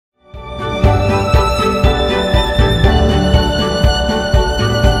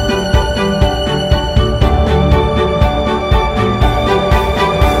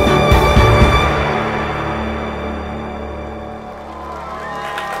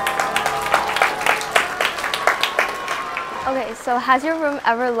Okay, so has your room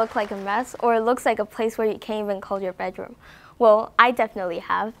ever looked like a mess or it looks like a place where you can't even call your bedroom? Well, I definitely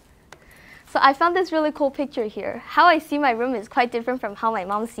have. So I found this really cool picture here. How I see my room is quite different from how my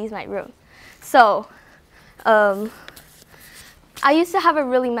mom sees my room. So, I used to have a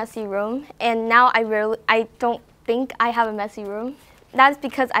really messy room, and now I don't think I have a messy room. That's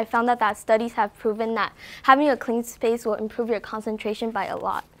because I found out that studies have proven that having a clean space will improve your concentration by a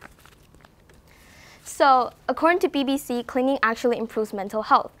lot. So, according to BBC, cleaning actually improves mental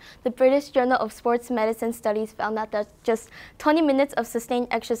health. The British Journal of Sports Medicine studies found that just 20 minutes of sustained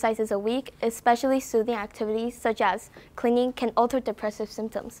exercises a week, especially soothing activities such as cleaning, can alter depressive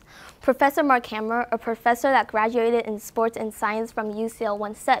symptoms. Professor Mark Hammer, a professor that graduated in sports and science from UCL,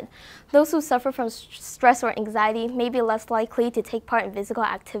 once said, "Those who suffer from stress or anxiety may be less likely to take part in physical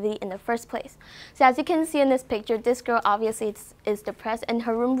activity in the first place." So as you can see in this picture, this girl obviously is depressed, and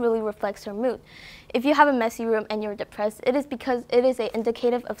her room really reflects her mood. If you have a messy room and you're depressed, it is because it is an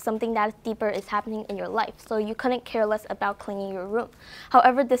indicative of something that deeper is happening in your life, so you couldn't care less about cleaning your room.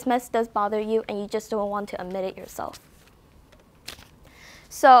 However, this mess does bother you and you just don't want to admit it yourself.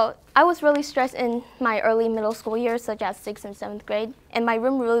 So I was really stressed in my early middle school years, such as 6th and 7th grade, and my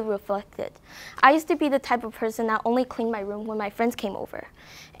room really reflected. I used to be the type of person that only cleaned my room when my friends came over.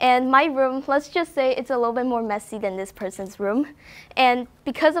 And my room, let's just say it's a little bit more messy than this person's room. And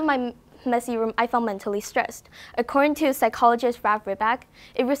because of my messy room, I felt mentally stressed. According to psychologist Ralph Ribak,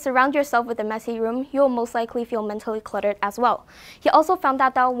 if you surround yourself with a messy room, you'll most likely feel mentally cluttered as well. He also found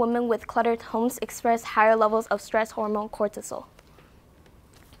out that women with cluttered homes express higher levels of stress hormone cortisol.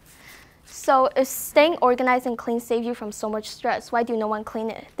 So if staying organized and clean saves you from so much stress, why do no one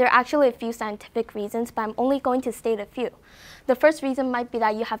clean it? There are actually a few scientific reasons, but I'm only going to state a few. The first reason might be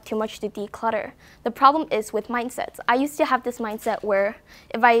that you have too much to declutter. The problem is with mindsets. I used to have this mindset where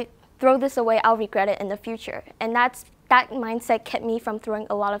if I throw this away, I'll regret it in the future. And that mindset kept me from throwing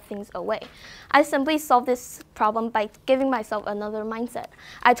a lot of things away. I simply solved this problem by giving myself another mindset.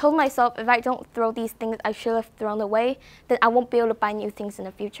 I told myself if I don't throw these things I should have thrown away, then I won't be able to buy new things in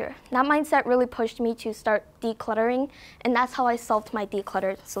the future. That mindset really pushed me to start decluttering, and that's how I solved my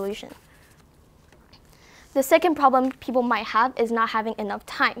declutter solution. The second problem people might have is not having enough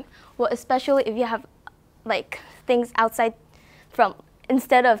time. Well, especially if you have things outside from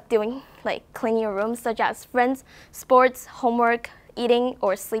instead of doing cleaning your room, such as friends, sports, homework, eating,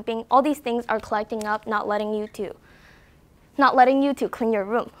 or sleeping. All these things are collecting up, not letting you to clean your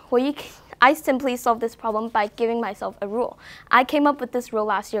room. Well, I simply solved this problem by giving myself a rule. I came up with this rule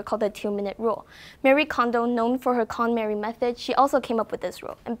last year called the 2-minute rule. Marie Kondo, known for her KonMari method, she also came up with this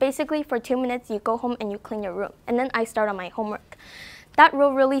rule. And basically, for 2 minutes, you go home and you clean your room. And then I start on my homework. That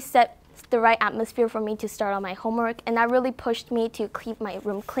rule really set the right atmosphere for me to start on my homework, and that really pushed me to keep my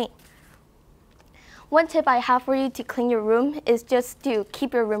room clean. One tip I have for you to clean your room is just to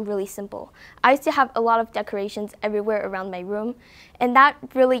keep your room really simple. I used to have a lot of decorations everywhere around my room, and that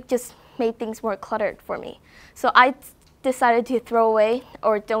really just made things more cluttered for me. So I decided to throw away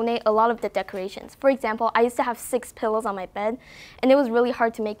or donate a lot of the decorations. For example, I used to have 6 pillows on my bed, and it was really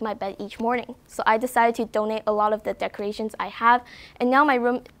hard to make my bed each morning. So I decided to donate a lot of the decorations I have, and now my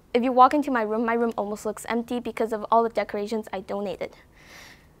room, if you walk into my room almost looks empty because of all the decorations I donated.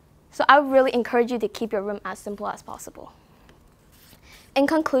 So I would really encourage you to keep your room as simple as possible. In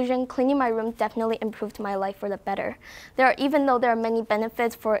conclusion, cleaning my room definitely improved my life for the better. Even though there are many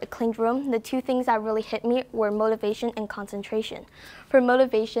benefits for a cleaned room, the 2 things that really hit me were motivation and concentration. For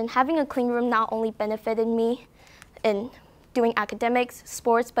motivation, having a clean room not only benefited me in doing academics,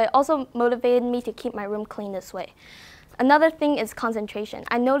 sports, but it also motivated me to keep my room clean this way. Another thing is concentration.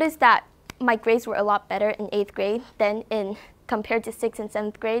 I noticed that my grades were a lot better in 8th grade than compared to 6th and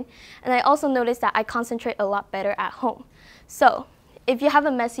 7th grade. And I also noticed that I concentrate a lot better at home. So if you have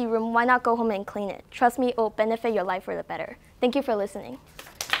a messy room, why not go home and clean it? Trust me, it will benefit your life for the better. Thank you for listening.